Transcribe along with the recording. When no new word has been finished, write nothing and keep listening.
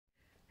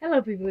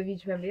Hello people of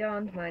YouTube and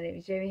beyond, my name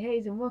is Jamie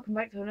Hayes and welcome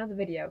back to another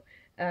video.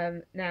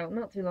 Now,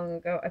 not too long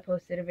ago I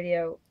posted a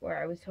video where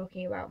I was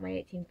talking about my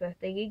 18th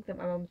birthday gig that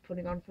my mum's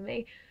putting on for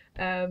me,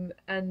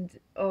 and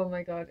oh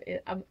my god,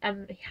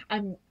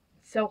 I'm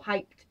so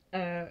hyped,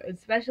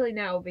 especially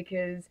now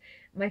because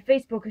my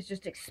Facebook has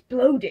just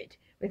exploded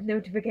with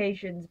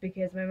notifications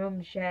because my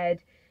mum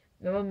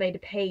made a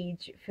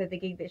page for the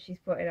gig that she's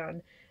putting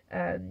on,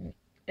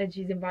 and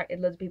she's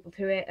invited loads of people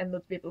to it and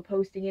loads of people are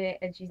posting in it,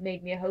 and she's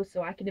made me a host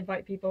so I can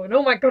invite people, and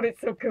oh my god,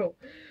 it's so cool.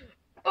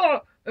 Oh,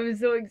 I'm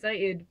so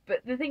excited.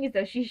 But the thing is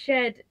though, she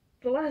shared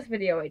the last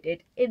video I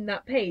did in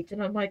that page,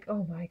 and I'm like,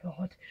 oh my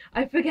god,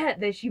 I forget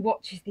that she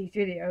watches these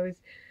videos.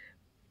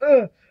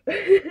 Ugh.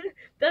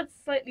 That's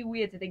slightly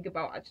weird to think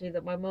about, actually,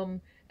 that my mum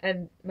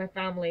and my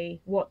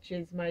family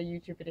watches my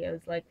YouTube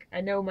videos. Like,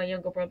 I know my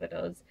younger brother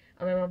does,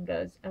 and my mum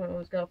does, and my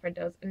mum's girlfriend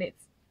does, and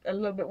it's a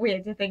little bit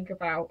weird to think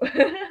about.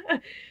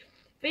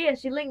 But yeah,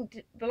 she linked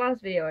the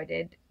last video I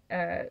did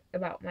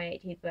about my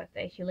 18th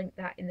birthday. She linked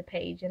that in the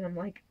page, and I'm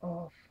like,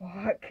 oh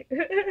fuck.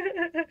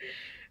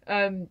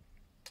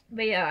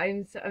 But yeah,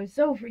 I'm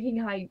so freaking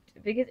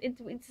hyped because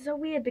it's so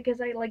weird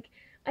because I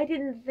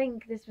didn't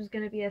think this was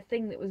gonna be a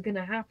thing that was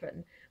gonna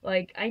happen.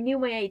 Like, I knew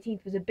my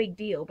 18th was a big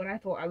deal, but I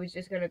thought I was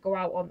just gonna go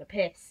out on the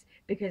piss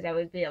because I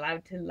would be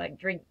allowed to like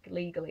drink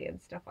legally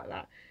and stuff like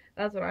that.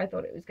 That's what I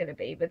thought it was gonna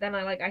be. But then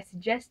I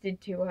suggested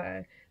to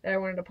her that I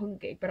wanted a punk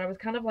gig, but I was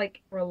kind of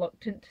like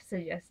reluctant to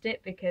suggest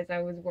it because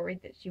I was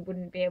worried that she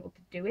wouldn't be able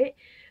to do it.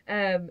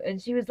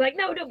 And she was like,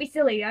 "No, don't be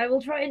silly. I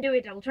will try and do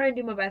it. I'll try and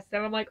do my best."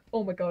 And I'm like,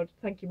 "Oh my god,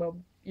 thank you,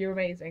 Mum. You're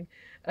amazing."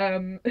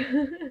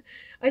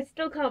 I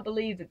still can't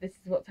believe that this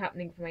is what's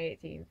happening for my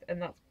 18th,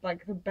 and that's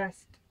like the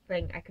best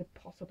thing I could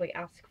possibly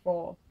ask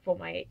for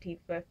my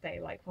 18th birthday.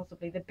 Like,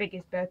 possibly the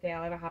biggest birthday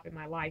I'll ever have in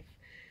my life.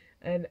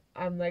 And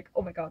I'm like,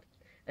 oh my god.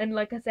 And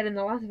like I said in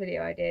the last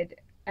video I did,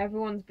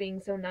 everyone's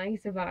being so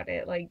nice about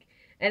it. Like,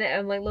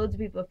 and like loads of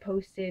people have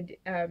posted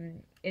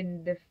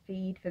in the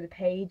feed for the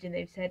page, and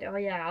they've said, "Oh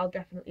yeah, I'll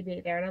definitely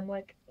be there." And I'm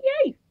like,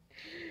 yay!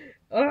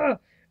 Oh,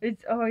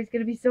 it's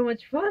gonna be so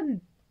much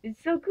fun.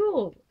 It's so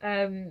cool.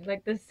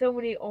 Like, there's so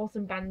many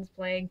awesome bands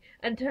playing,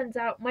 and turns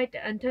out my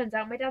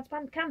dad's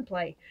band can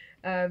play.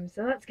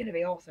 So that's gonna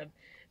be awesome.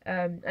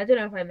 I don't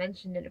know if I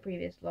mentioned in a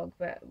previous vlog,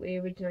 but we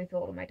originally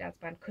thought that my dad's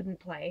band couldn't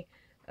play,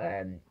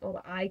 or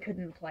that I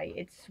couldn't play.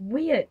 It's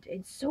weird.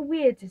 It's so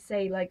weird to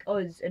say like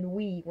us and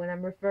we when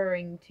I'm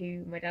referring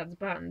to my dad's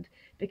band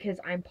because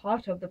I'm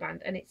part of the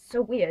band, and it's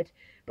so weird.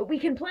 But we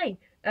can play,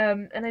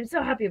 and I'm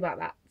so happy about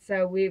that.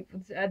 So we've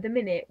at the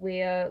minute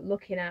we're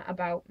looking at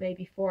about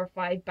maybe 4 or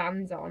 5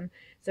 bands on.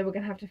 So we're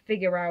gonna have to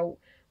figure out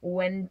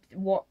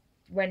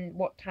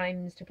what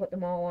times to put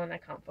them all on. I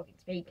can't fucking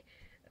speak.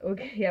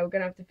 Yeah, we're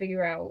gonna have to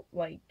figure out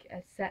like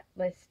a set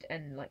list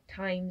and like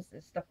times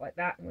and stuff like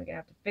that, and we're gonna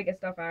have to figure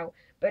stuff out.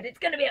 But it's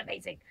gonna be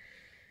amazing.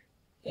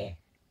 Yeah.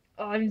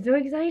 Oh, I'm so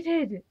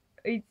excited.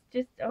 It's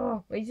just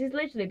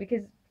literally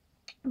because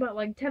about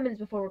like 10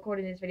 minutes before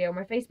recording this video,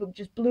 my Facebook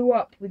just blew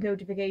up with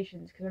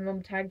notifications because my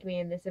mum tagged me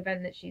in this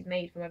event that she's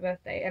made for my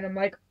birthday, and I'm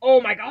like,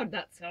 oh my god,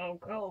 that's so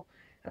cool.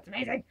 That's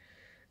amazing.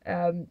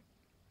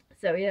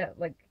 So yeah,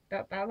 like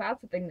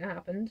that's a thing that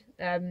happened.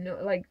 No,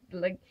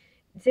 like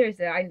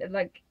seriously, I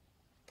like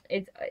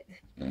I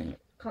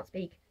can't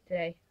speak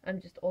today.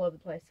 I'm just all over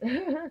the place.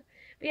 But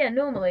yeah,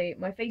 normally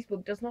my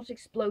Facebook does not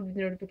explode with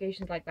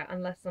notifications like that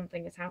unless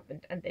something has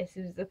happened, and this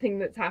is the thing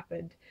that's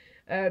happened.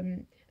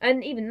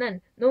 And even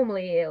then,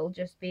 normally it'll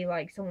just be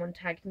like someone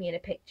tagged me in a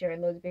picture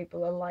and loads of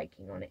people are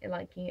liking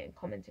it and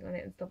commenting on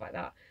it and stuff like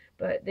that.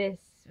 But this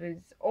was,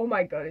 oh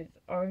my god,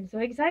 I'm so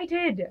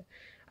excited.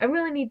 I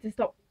really need to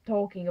stop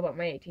talking about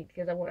my 18th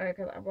because I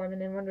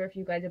wonder if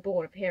you guys are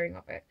bored of hearing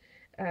of it.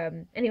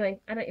 Anyway,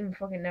 I don't even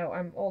fucking know.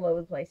 I'm all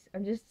over the place.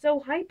 I'm just so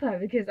hyper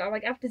because I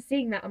like, after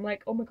seeing that, I'm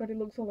like, oh my god, it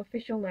looks all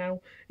official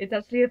now. It's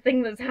actually a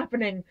thing that's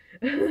happening.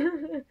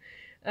 But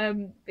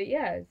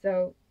yeah,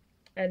 so,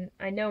 and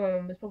I know my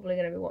mum is probably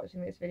going to be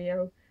watching this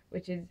video,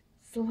 which is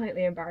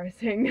slightly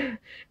embarrassing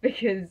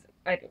because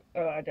I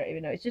don't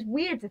even know. It's just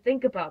weird to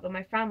think about that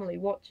my family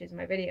watches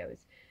my videos.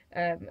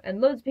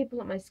 And loads of people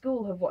at my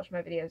school have watched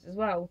my videos as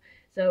well,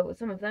 so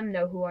some of them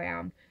know who I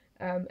am.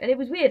 And it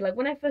was weird, like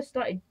when I first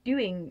started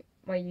doing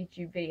my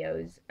YouTube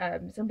videos,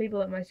 some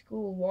people at my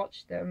school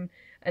watched them,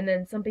 and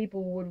then some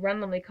people would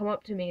randomly come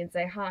up to me and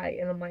say hi,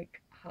 and I'm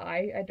like,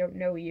 hi, I don't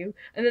know you.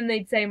 And then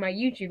they'd say my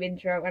YouTube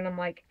intro, and I'm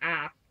like,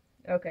 ah,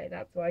 okay,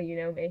 that's why you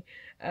know me.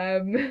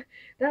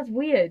 That's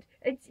weird.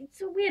 It's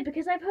so weird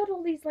because I've heard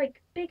all these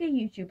like bigger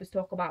YouTubers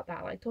talk about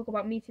that, like talk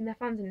about meeting their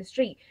fans in the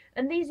street,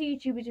 and these are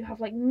YouTubers who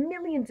have like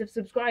millions of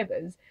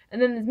subscribers,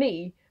 and then there's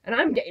me, and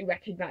I'm getting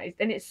recognized,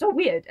 and it's so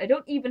weird. I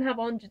don't even have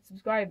 100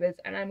 subscribers,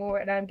 and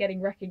I'm getting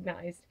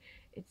recognized.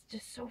 It's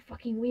just so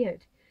fucking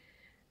weird.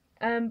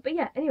 But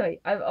yeah, anyway,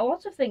 a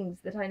lot of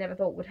things that I never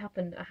thought would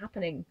happen are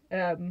happening.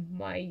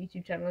 My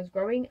YouTube channel is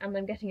growing, and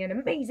I'm getting an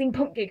amazing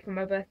punk gig for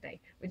my birthday,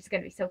 which is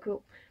going to be so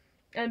cool.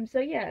 So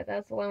yeah,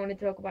 that's all I wanted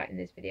to talk about in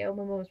this video.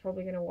 My mum's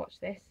probably going to watch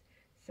this,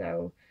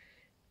 so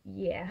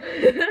yeah.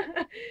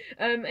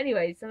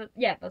 Anyway, so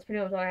yeah, that's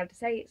pretty much all I have to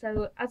say.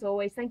 So as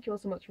always, thank you all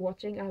so much for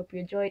watching. I hope you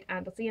enjoyed,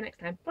 and I'll see you next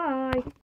time. Bye.